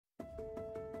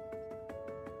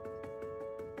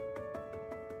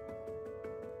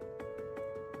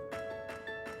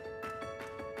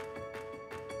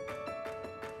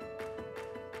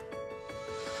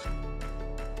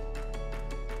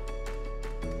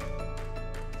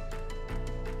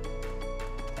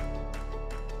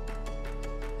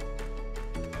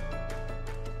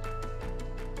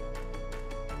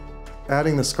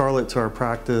Adding the Scarlet to our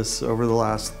practice over the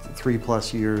last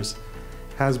 3+ years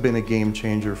has been a game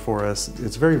changer for us.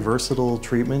 It's a very versatile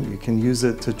treatment. You can use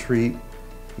it to treat,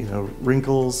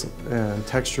 wrinkles and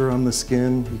texture on the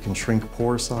skin. You can shrink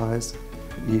pore size.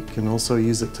 You can also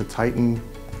use it to tighten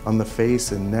on the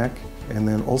face and neck, and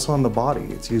then also on the body.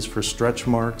 It's used for stretch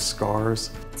marks,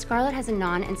 scars. Scarlet has a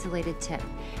non-insulated tip.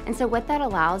 And so what that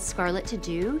allows Scarlet to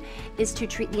do is to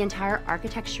treat the entire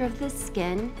architecture of the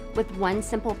skin with one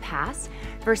simple pass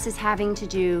versus having to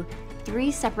do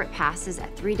 3 separate passes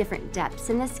at 3 different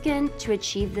depths in the skin to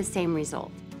achieve the same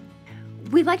result.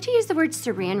 We like to use the word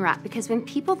saran wrap because when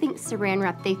people think saran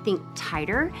wrap, they think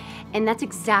tighter, and that's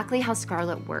exactly how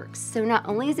Scarlet works. So not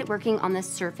only is it working on the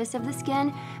surface of the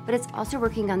skin, but it's also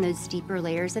working on those deeper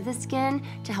layers of the skin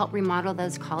to help remodel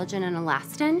those collagen and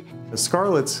elastin.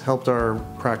 Scarlet's helped our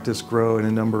practice grow in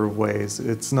a number of ways.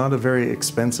 It's not a very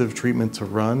expensive treatment to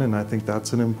run, and I think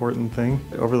that's an important thing.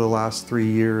 Over the last 3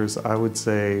 years, I would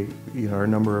say, our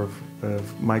number of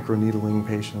microneedling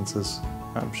patients is,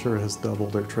 I'm sure, has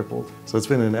doubled or tripled. So it's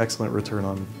been an excellent return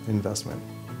on investment.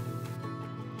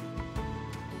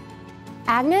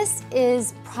 Agnes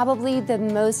is probably the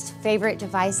most favorite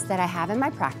device that I have in my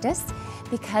practice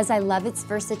because I love its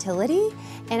versatility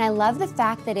and I love the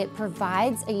fact that it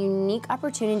provides a unique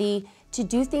opportunity to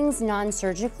do things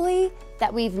non-surgically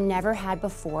that we've never had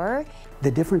before.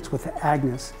 The difference with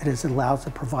Agnes is it allows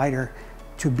the provider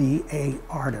to be an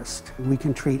artist. We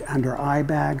can treat under eye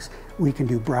bags, we can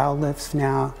do brow lifts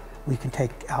now, we can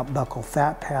take out buccal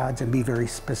fat pads and be very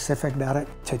specific about it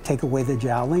to take away the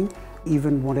jowling.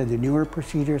 Even one of the newer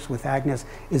procedures with Agnes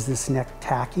is this neck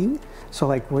tacking. So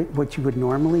like what you would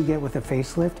normally get with a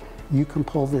facelift, you can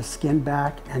pull the skin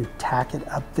back and tack it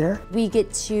up there. We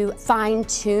get to fine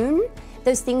tune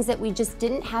those things that we just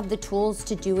didn't have the tools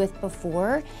to do with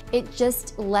before. It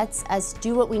just lets us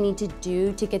do what we need to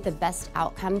do to get the best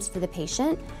outcomes for the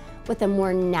patient with a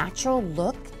more natural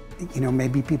look.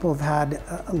 Maybe people have had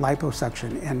a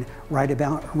liposuction, and right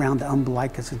about around the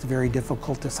umbilicus, it's very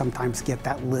difficult to sometimes get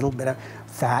that little bit of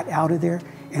fat out of there.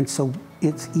 And so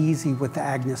it's easy with the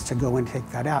Agnes to go and take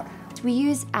that out. We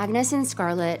use Agnes and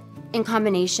Scarlet in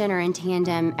combination or in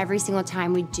tandem every single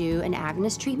time we do an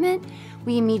Agnes treatment.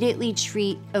 We immediately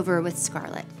treat over with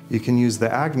Scarlet. You can use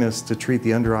the Agnes to treat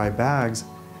the under eye bags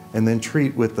and then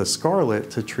treat with the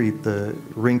Scarlet to treat the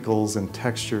wrinkles and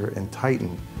texture and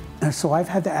tighten. So I've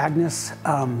had the Agnes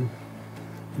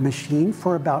machine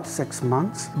for about 6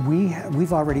 months.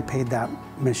 We've already paid that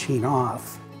machine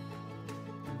off.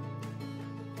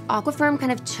 AquaFirm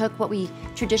kind of took what we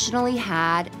traditionally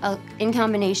had in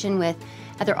combination with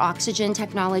other oxygen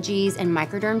technologies and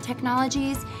microderm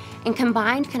technologies and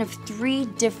combined kind of 3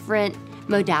 different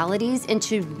modalities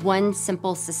into one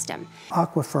simple system.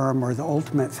 AquaFirm, or the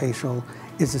Ultimate Facial,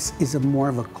 is a more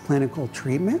of a clinical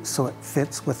treatment, so it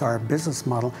fits with our business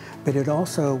model, but it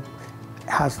also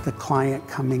has the client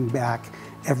coming back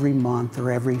every month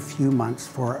or every few months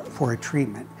for a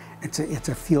treatment. It's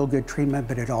a feel-good treatment,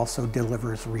 but it also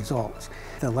delivers results.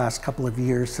 The last couple of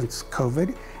years since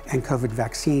COVID and COVID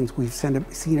vaccines, we've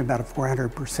seen about a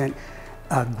 400%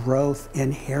 growth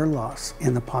in hair loss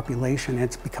in the population.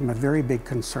 It's become a very big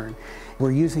concern.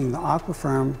 We're using the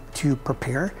AquaFirm to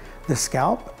prepare the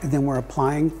scalp, and then we're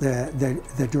applying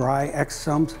the dry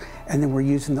exosomes, and then we're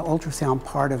using the ultrasound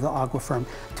part of the AquaFirm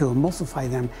to emulsify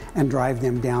them and drive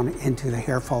them down into the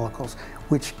hair follicles,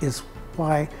 which is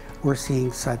why we're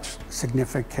seeing such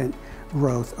significant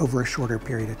growth over a shorter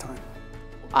period of time.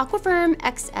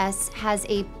 AquaFirmeXS has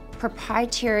a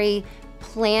proprietary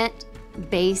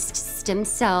plant-based stem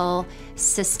cell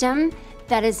system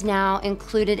that is now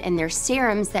included in their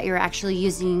serums that you're actually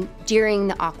using during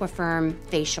the AquaFirm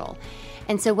facial.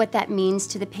 And so what that means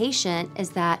to the patient is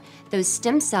that those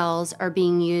stem cells are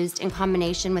being used in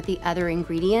combination with the other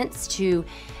ingredients to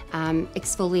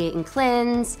exfoliate and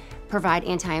cleanse, provide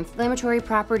anti-inflammatory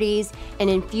properties, and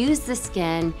infuse the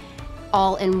skin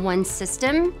all in one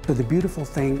system. So the beautiful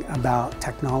thing about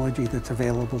technology that's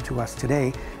available to us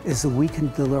today is that we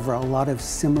can deliver a lot of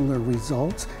similar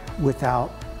results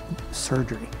without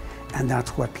surgery, and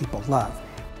that's what people love.